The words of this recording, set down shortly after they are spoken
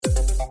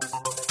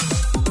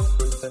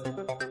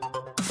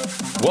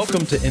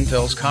Welcome to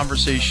Intel's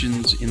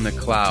Conversations in the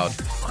Cloud.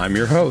 I'm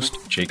your host,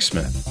 Jake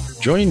Smith.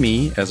 Join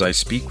me as I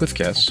speak with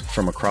guests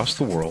from across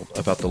the world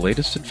about the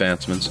latest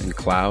advancements in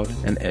cloud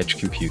and edge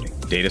computing,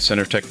 data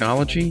center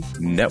technology,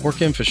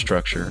 network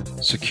infrastructure,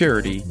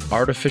 security,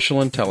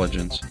 artificial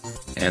intelligence,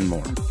 and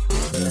more.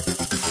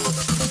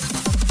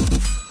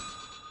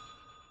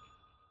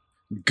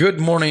 Good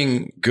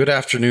morning, good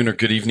afternoon, or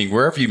good evening,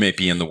 wherever you may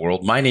be in the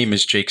world. My name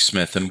is Jake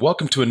Smith, and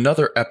welcome to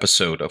another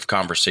episode of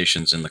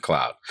Conversations in the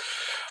Cloud.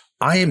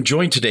 I am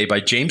joined today by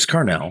James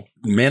Carnall,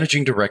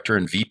 Managing Director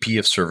and VP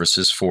of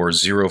Services for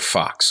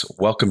ZeroFOX.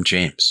 Welcome,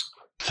 James.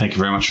 Thank you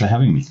very much for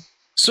having me.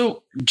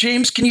 So,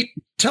 James, can you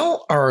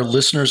tell our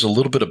listeners a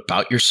little bit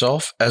about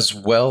yourself as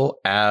well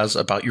as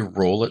about your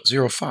role at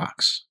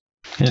ZeroFOX?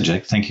 Yeah,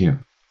 Jake, thank you.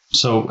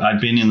 So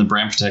I've been in the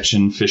brand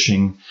protection,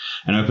 phishing,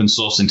 and open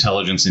source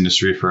intelligence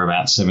industry for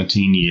about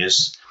 17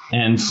 years.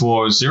 And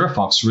for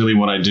ZeroFOX, really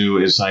what I do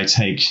is I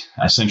take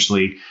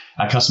essentially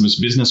our customers'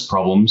 business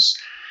problems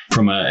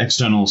from an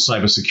external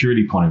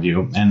cybersecurity point of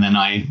view, and then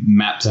I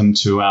map them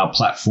to our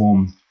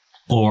platform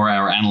or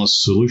our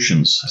analyst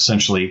solutions,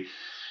 essentially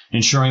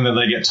ensuring that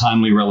they get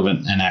timely,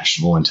 relevant, and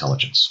actionable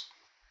intelligence.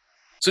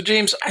 So,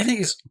 James, I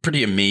think it's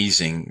pretty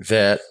amazing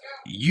that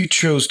you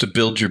chose to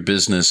build your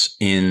business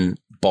in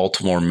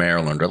Baltimore,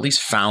 Maryland, or at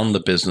least found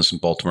the business in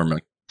Baltimore,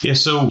 Maryland. Yeah,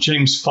 so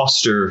James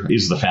Foster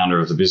is the founder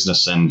of the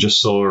business and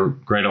just saw a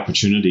great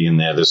opportunity in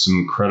there. There's some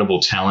incredible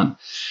talent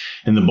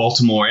in the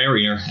Baltimore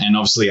area, and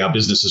obviously our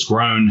business has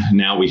grown.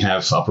 Now we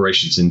have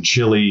operations in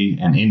Chile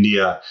and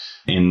India,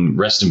 in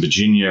Reston,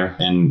 Virginia,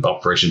 and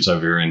operations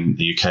over in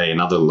the UK and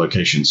other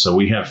locations. So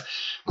we have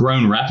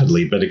grown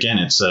rapidly, but again,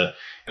 it's a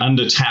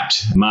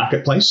undertapped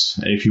marketplace,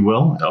 if you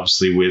will.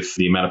 Obviously, with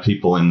the amount of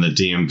people in the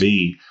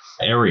DMV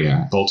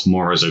area,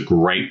 Baltimore is a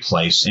great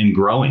place and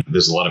growing.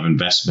 There's a lot of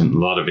investment, a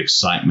lot of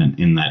excitement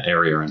in that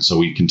area. And so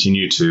we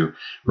continue to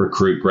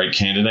recruit great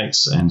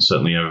candidates. And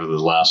certainly over the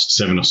last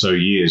 7 or so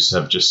years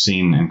have just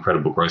seen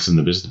incredible growth in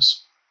the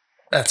business.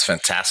 That's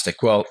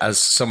fantastic. Well, as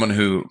someone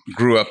who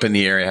grew up in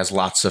the area, has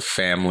lots of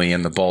family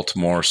in the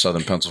Baltimore,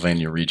 Southern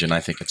Pennsylvania region, I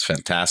think it's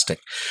fantastic.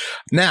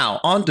 Now,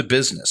 on to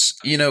business.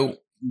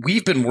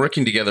 We've been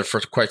working together for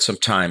quite some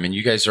time, and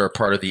you guys are a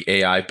part of the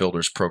AI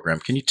Builders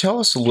program. Can you tell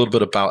us a little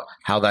bit about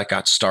how that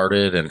got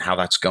started and how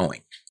that's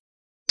going?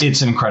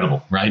 It's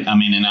incredible, right? I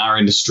mean, in our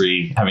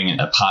industry, having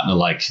a partner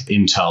like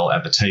Intel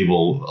at the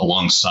table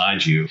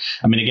alongside you,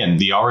 again,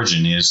 the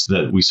origin is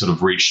that we sort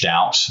of reached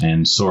out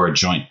and saw a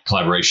joint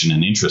collaboration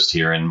and interest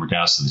here in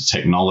regards to the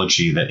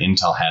technology that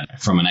Intel had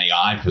from an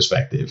AI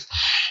perspective.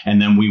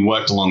 And then we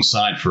worked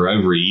alongside for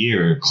over a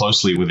year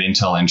closely with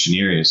Intel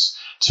engineers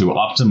to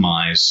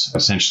optimize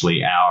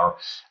essentially our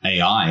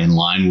AI in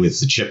line with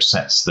the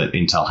chipsets that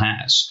Intel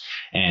has.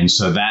 And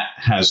so that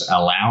has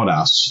allowed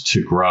us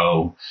to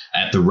grow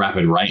at the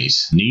rapid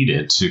rate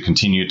needed to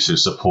continue to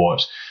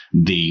support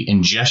the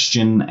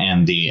ingestion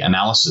and the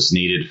analysis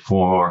needed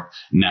for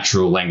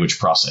natural language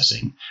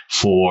processing,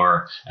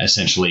 for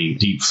essentially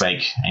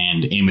deepfake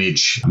and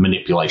image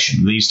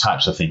manipulation, these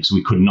types of things.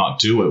 We could not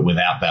do it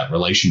without that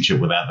relationship,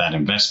 without that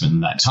investment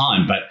in that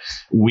time. But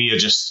we are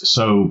just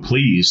so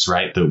pleased,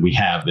 right, that we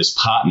have this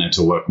partner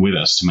to work with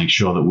us to make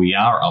sure that we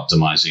are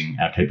optimizing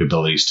our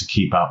capabilities to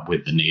keep up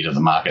with the need of the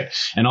market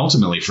and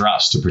ultimately for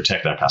us to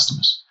protect our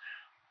customers.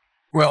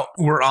 Well,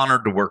 we're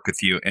honored to work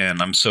with you,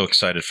 and I'm so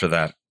excited for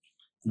that.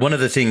 One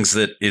of the things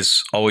that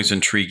is always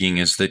intriguing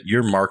is that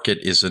your market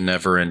is a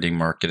never-ending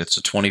market. It's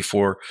a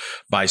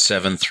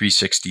 24/7,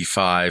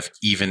 365,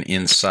 even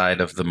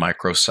inside of the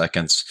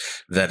microseconds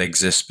that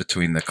exist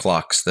between the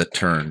clocks that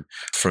turn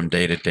from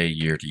day to day,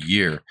 year to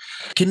year.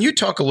 Can you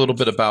talk a little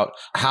bit about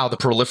how the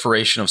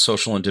proliferation of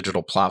social and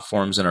digital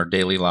platforms in our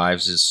daily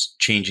lives is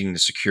changing the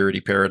security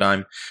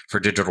paradigm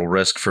for digital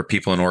risk for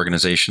people and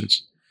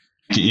organizations?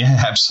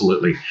 Yeah,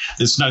 absolutely.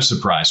 It's no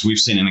surprise. We've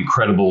seen an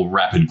incredible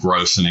rapid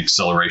growth and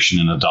acceleration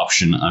and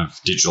adoption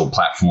of digital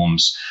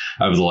platforms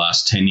over the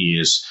last 10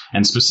 years.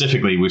 And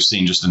specifically, we've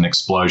seen just an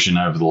explosion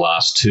over the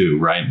last 2,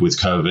 right,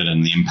 with COVID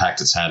and the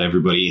impact it's had.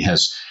 Everybody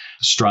has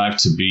strived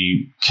to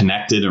be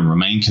connected and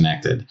remain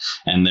connected.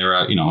 And there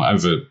are,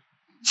 over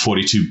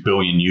 42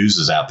 billion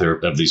users out there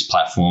of these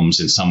platforms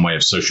in some way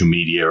of social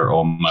media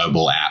or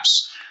mobile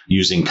apps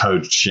using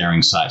code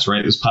sharing sites,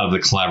 right? It's part of the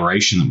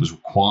collaboration that was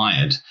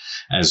required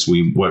as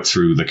we work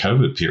through the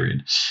COVID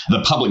period.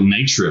 The public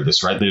nature of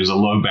this, right? There's a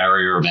low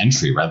barrier of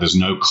entry, right? There's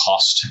no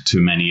cost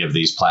to many of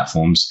these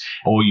platforms.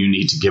 All you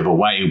need to give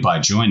away by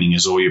joining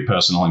is all your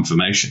personal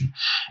information.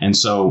 And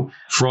so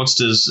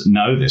fraudsters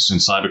know this and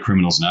cyber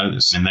criminals know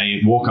this, and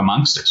they walk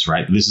amongst us,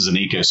 right? This is an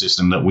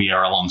ecosystem that we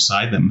are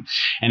alongside them.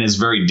 And it's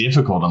very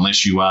difficult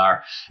unless you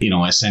are,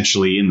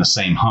 essentially in the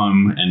same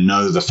home and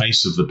know the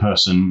face of the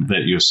person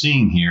that you're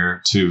seeing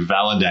here to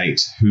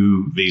validate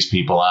who these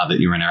people are that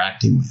you're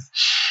interacting with.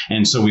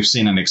 And so we've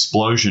seen an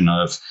explosion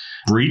of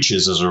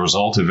breaches as a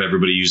result of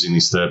everybody using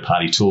these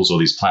third-party tools or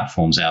these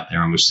platforms out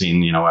there. And we've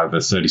seen, over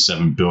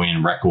 37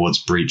 billion records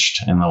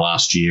breached in the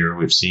last year.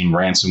 We've seen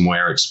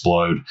ransomware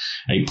explode,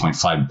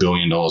 $8.5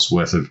 billion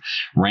worth of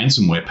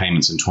ransomware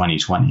payments in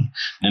 2020.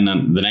 And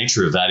then the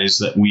nature of that is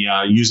that we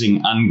are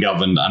using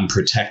ungoverned,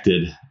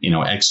 unprotected,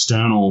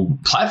 external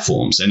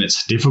platforms. And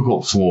it's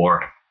difficult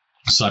for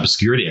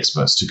cybersecurity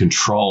experts to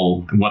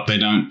control what they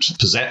don't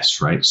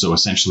possess, right? So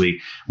essentially,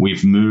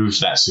 we've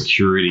moved that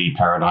security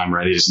paradigm,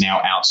 right? It is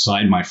now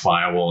outside my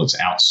firewall. It's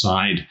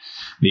outside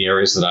the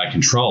areas that I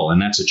control.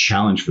 And that's a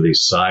challenge for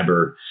these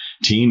cyber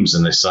teams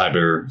and the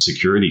cyber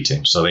security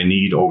teams. So they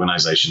need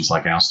organizations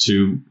like ours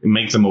to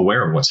make them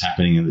aware of what's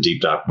happening in the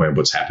deep dark web,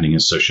 what's happening in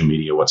social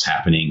media, what's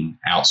happening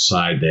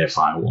outside their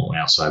firewall,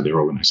 outside their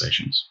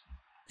organizations.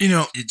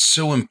 It's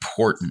so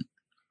important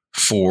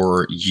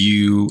for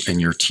you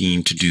and your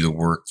team to do the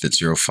work that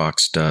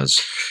ZeroFOX does,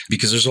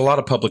 because there's a lot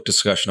of public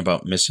discussion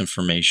about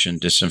misinformation,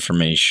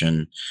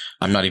 disinformation.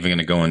 I'm not even going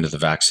to go into the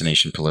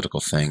vaccination political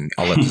thing.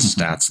 I'll let the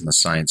stats and the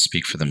science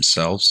speak for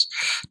themselves.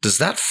 Does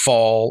that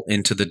fall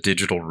into the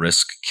digital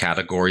risk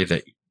category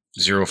that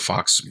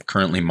ZeroFOX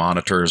currently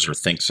monitors or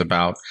thinks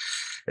about?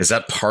 Is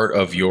that part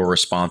of your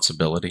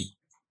responsibility?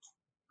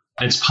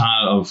 It's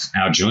part of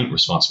our joint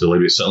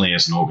responsibility, but certainly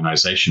as an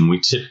organization,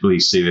 we typically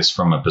see this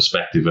from a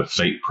perspective of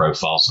fake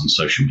profiles on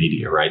social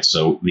media, right?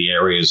 So the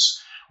areas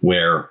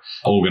where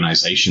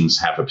organizations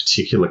have a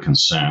particular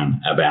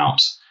concern about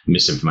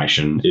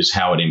misinformation is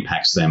how it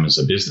impacts them as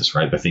a business,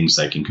 right? The things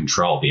they can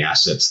control, the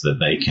assets that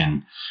they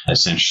can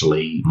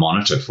essentially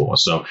monitor for.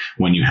 So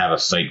when you have a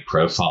fake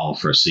profile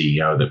for a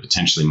CEO that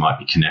potentially might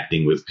be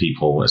connecting with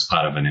people as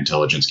part of an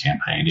intelligence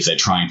campaign, if they're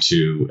trying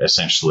to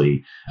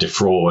essentially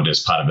defraud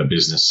as part of a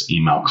business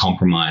email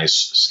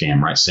compromise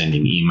scam, right?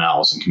 Sending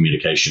emails and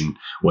communication,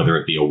 whether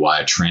it be a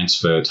wire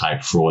transfer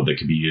type fraud that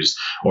could be used,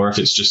 or if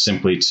it's just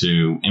simply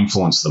to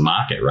influence the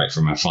market, right?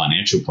 From a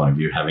financial point of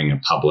view, having a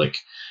public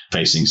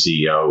facing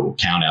CEO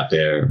account out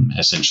there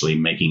essentially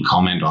making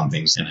comment on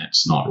things and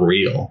it's not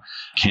real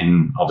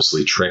can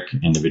obviously trick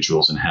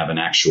individuals and have an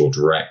actual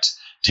direct,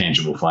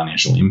 tangible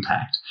financial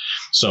impact.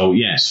 So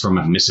yes, from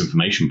a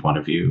misinformation point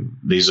of view,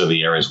 these are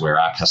the areas where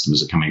our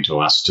customers are coming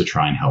to us to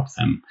try and help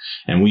them.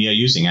 And we are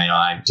using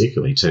AI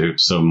particularly to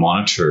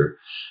monitor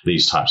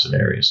these types of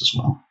areas as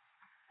well.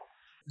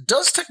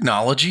 Does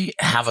technology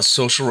have a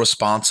social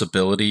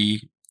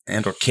responsibility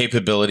and or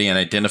capability in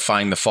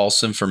identifying the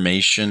false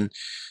information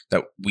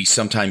that we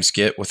sometimes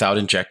get without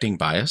injecting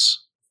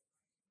bias?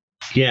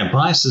 Yeah,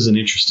 bias is an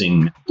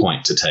interesting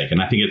point to take,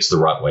 and I think it's the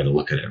right way to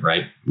look at it,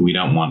 right? We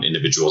don't want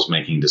individuals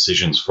making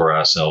decisions for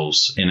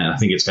ourselves, and I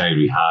think it's going to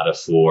be harder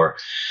for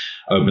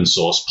open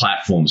source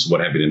platforms,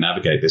 what have you, to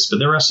navigate this. But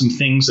there are some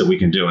things that we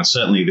can do, and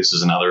certainly this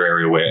is another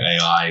area where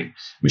AI,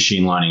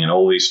 machine learning, and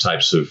all these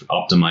types of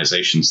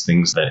optimizations,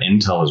 things that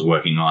Intel is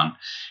working on,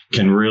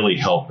 can really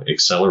help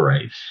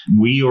accelerate.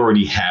 We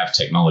already have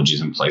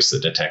technologies in place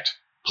that detect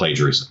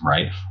plagiarism,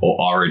 right? Or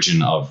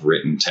origin of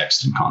written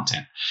text and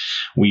content.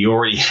 We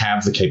already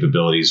have the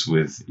capabilities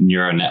with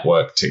neural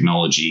network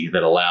technology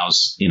that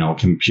allows,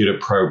 computer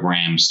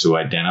programs to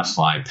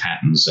identify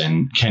patterns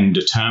and can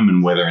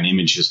determine whether an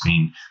image has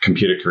been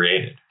computer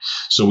created.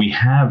 So we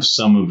have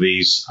some of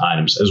these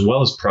items, as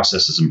well as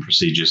processes and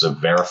procedures of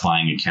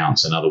verifying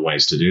accounts and other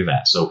ways to do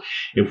that. So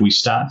if we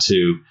start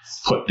to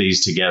put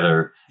these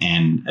together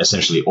and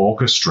essentially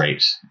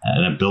orchestrate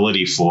an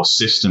ability for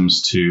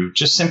systems to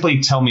just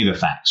simply tell me the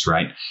facts,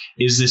 right?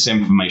 Is this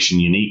information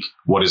unique?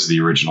 What is the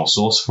original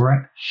source for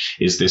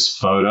it? Is this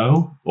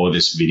photo or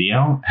this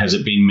video? Has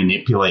it been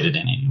manipulated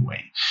in any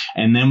way?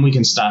 And then we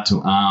can start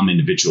to arm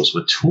individuals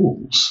with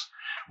tools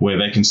where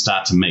they can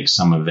start to make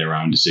some of their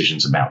own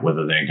decisions about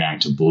whether they're going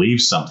to believe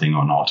something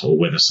or not, or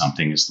whether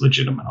something is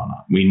legitimate or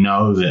not. We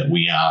know that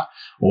we are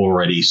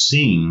already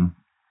seeing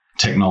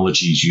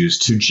technologies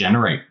used to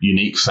generate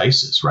unique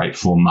faces, right,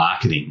 for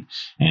marketing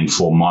and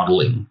for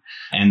modeling.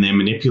 And they're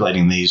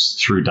manipulating these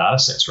through data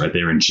sets, right?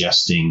 They're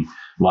ingesting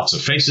lots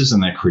of faces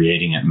and they're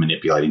creating it,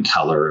 manipulating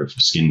color,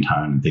 skin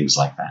tone, and things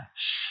like that.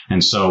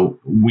 And so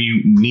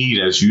we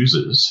need, as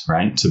users,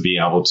 right, to be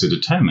able to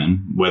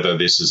determine whether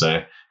this is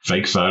a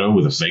fake photo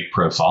with a fake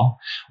profile,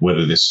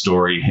 whether this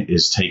story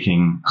is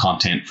taking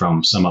content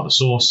from some other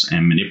source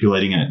and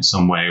manipulating it in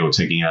some way or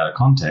taking it out of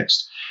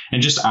context,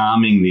 and just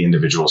arming the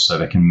individual so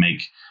they can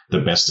make the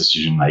best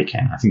decision they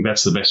can. I think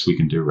that's the best we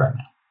can do right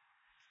now.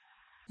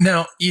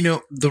 Now,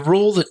 the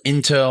role that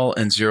Intel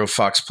and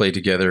ZeroFOX play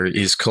together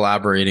is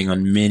collaborating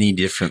on many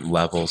different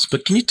levels.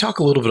 But can you talk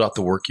a little bit about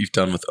the work you've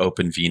done with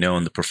OpenVINO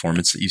and the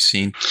performance that you've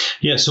seen?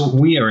 Yeah, so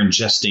we are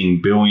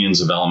ingesting billions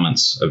of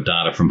elements of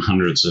data from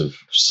hundreds of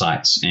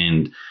sites.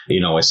 And,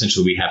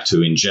 essentially we have to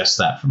ingest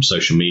that from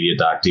social media,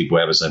 dark, deep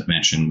web, as I've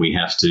mentioned. We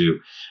have to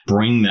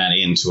bring that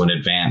into an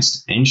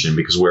advanced engine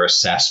because we're a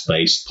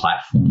SaaS-based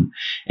platform.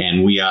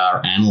 And we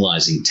are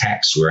analyzing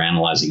text, we're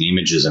analyzing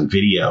images and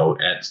video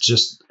at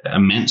just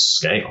immense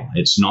scale.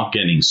 It's not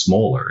getting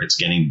smaller. It's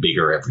getting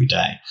bigger every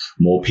day.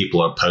 More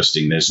people are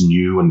posting. There's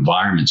new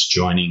environments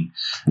joining.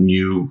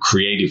 New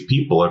creative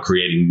people are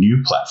creating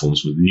new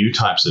platforms with new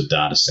types of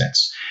data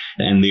sets.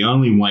 And the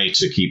only way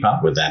to keep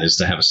up with that is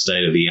to have a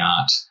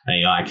state-of-the-art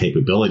AI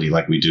capability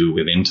like we do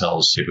with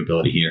Intel's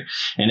capability here.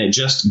 And it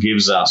just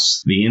gives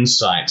us the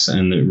insights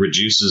and it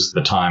reduces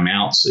the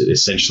timeouts. It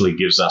essentially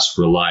gives us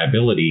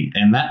reliability.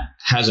 And that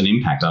has an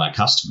impact on our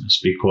customers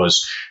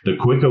because the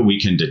quicker we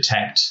can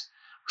detect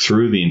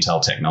through the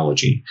Intel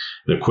technology,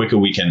 the quicker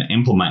we can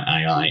implement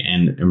AI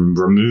and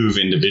remove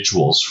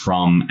individuals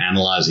from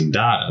analyzing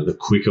data, the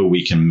quicker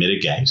we can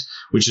mitigate,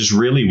 which is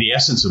really the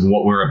essence of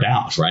what we're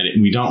about, right?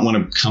 We don't want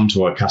to come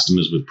to our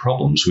customers with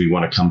problems. We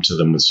want to come to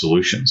them with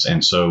solutions.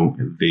 And so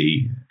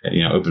the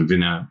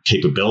OpenVINO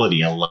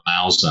capability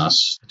allows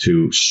us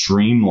to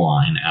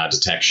streamline our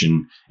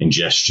detection,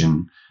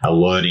 ingestion,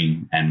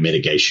 alerting, and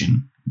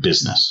mitigation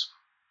business.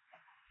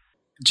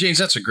 James,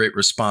 that's a great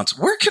response.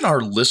 Where can our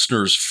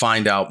listeners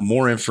find out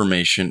more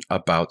information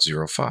about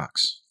ZeroFOX?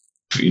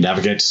 If you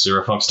navigate to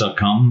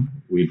ZeroFOX.com,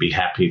 we'd be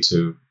happy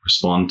to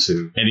respond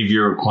to any of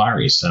your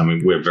inquiries. I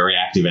mean, we're very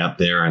active out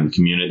there in the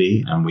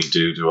community, and we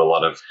do a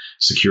lot of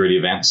security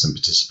events and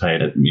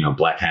participate at,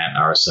 Black Hat,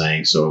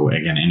 RSA. So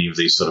again, any of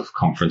these sort of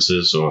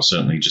conferences, or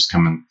certainly just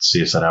come and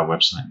see us at our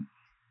website.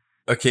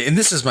 Okay, and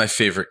this is my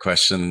favorite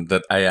question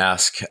that I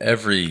ask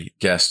every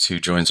guest who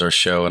joins our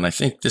show, and I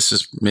think this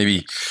is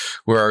maybe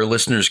where our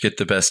listeners get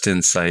the best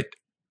insight.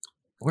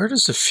 Where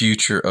does the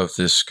future of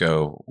this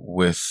go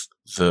with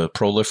the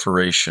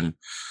proliferation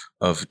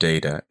of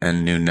data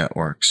and new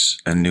networks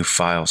and new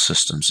file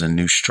systems and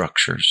new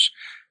structures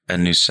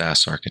and new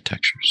SaaS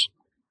architectures?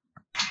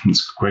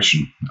 That's a good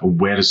question.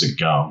 Where does it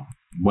go?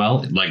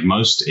 Well, like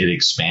most, it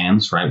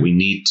expands, right? We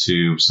need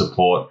to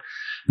support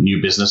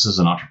new businesses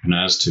and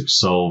entrepreneurs to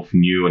solve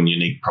new and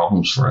unique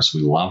problems for us.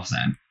 We love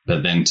that.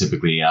 But then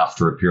typically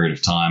after a period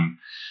of time,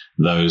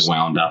 those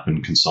wound up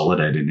and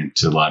consolidated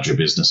into larger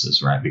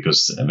businesses, right?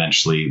 Because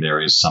eventually there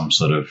is some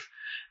sort of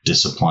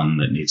discipline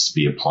that needs to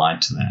be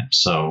applied to that.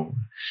 So,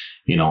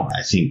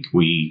 I think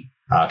we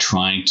are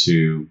trying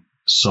to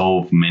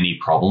solve many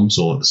problems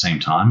all at the same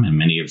time. And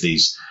many of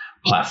these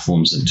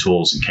platforms and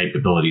tools and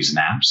capabilities and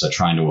apps are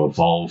trying to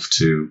evolve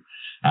to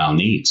our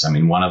needs. I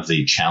mean, one of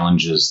the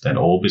challenges that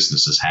all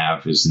businesses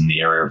have is in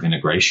the area of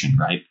integration,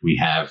 right? We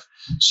have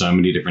so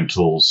many different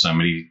tools, so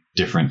many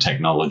different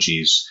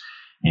technologies,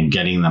 and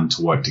getting them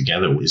to work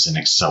together is an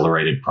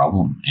accelerated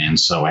problem. And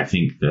so I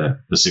think the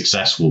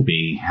success will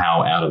be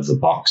how out of the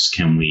box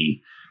can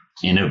we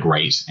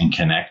integrate and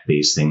connect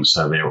these things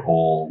so they're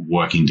all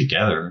working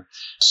together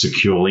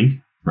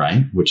securely,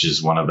 right? Which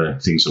is one of the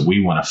things that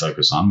we want to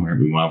focus on, where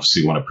we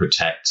obviously want to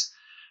protect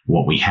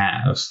what we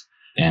have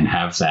and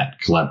have that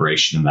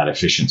collaboration and that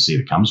efficiency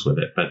that comes with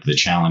it. But the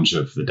challenge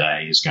of the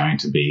day is going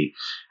to be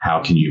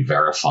how can you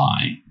verify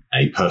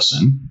a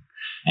person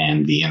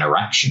and the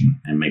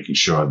interaction and making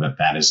sure that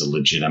that is a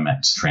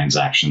legitimate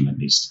transaction that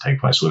needs to take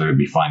place, whether it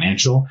be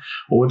financial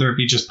or whether it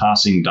be just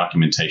passing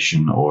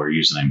documentation or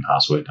username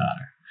password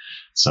data.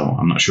 So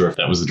I'm not sure if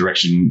that was the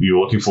direction you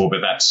were looking for, but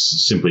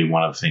that's simply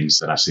one of the things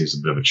that I see as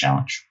a bit of a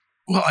challenge.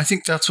 Well, I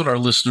think that's what our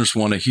listeners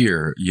want to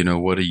hear.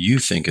 What do you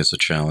think is a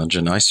challenge?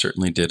 And I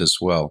certainly did as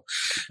well.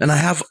 And I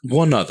have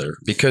one other,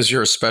 because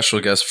you're a special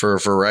guest for a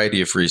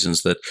variety of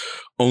reasons that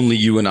only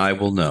you and I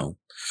will know.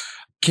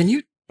 Can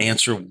you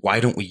answer why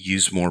don't we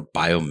use more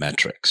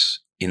biometrics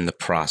in the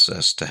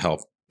process to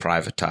help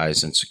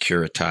privatize and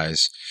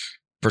securitize,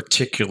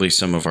 particularly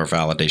some of our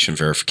validation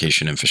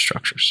verification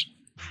infrastructures?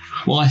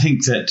 Well, I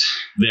think that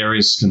there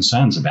is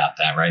concerns about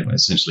that, right?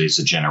 Essentially, it's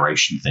a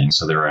generation thing.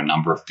 So there are a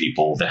number of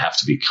people that have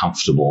to be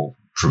comfortable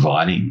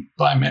providing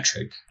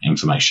biometric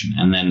information.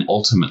 And then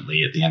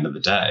ultimately, at the end of the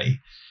day,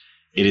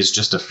 it is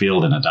just a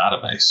field in a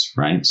database,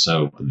 right?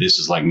 So this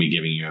is like me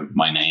giving you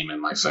my name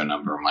and my phone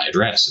number and my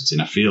address. It's in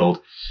a field.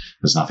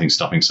 There's nothing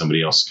stopping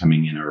somebody else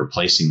coming in and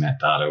replacing that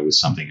data with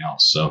something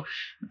else. So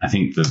I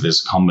think that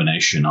there's a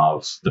combination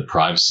of the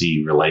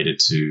privacy related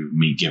to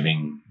me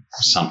giving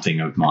something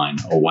of mine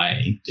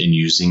away and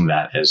using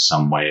that as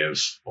some way of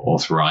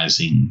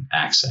authorizing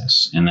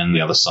access. And then the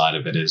other side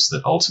of it is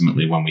that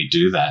ultimately when we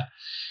do that,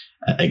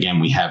 again,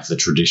 we have the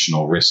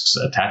traditional risks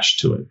attached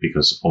to it,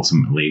 because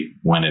ultimately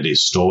when it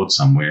is stored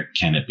somewhere,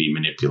 can it be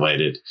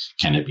manipulated?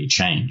 Can it be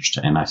changed?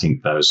 And I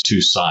think those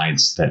two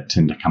sides that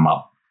tend to come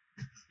up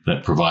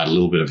that provide a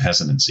little bit of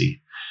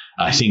hesitancy.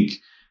 I think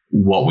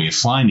what we're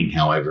finding,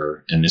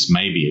 however, and this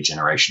may be a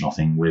generational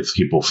thing, with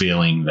people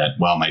feeling that,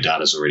 well, my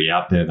data's already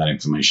out there, that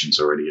information's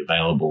already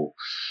available,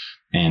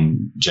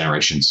 and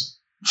generations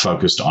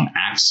focused on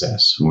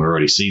access. We're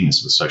already seeing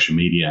this with social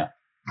media,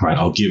 right?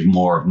 I'll give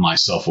more of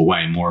myself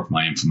away, more of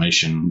my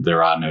information.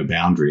 There are no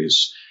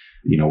boundaries.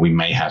 We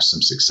may have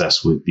some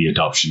success with the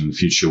adoption in the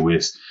future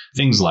with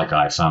things like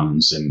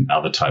iPhones and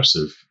other types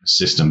of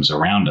systems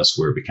around us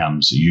where it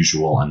becomes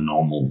usual and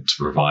normal to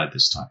provide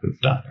this type of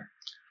data.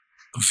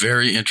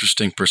 Very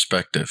interesting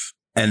perspective.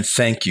 And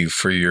thank you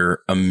for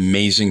your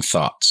amazing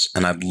thoughts.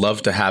 And I'd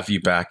love to have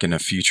you back in a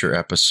future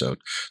episode.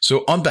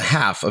 So on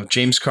behalf of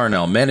James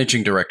Carnall,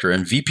 Managing Director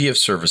and VP of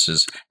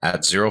Services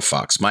at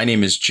ZeroFOX, my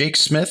name is Jake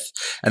Smith,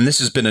 and this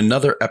has been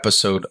another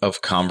episode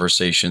of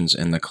Conversations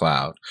in the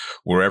Cloud.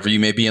 Wherever you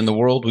may be in the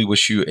world, we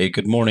wish you a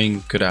good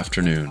morning, good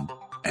afternoon,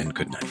 and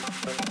good night.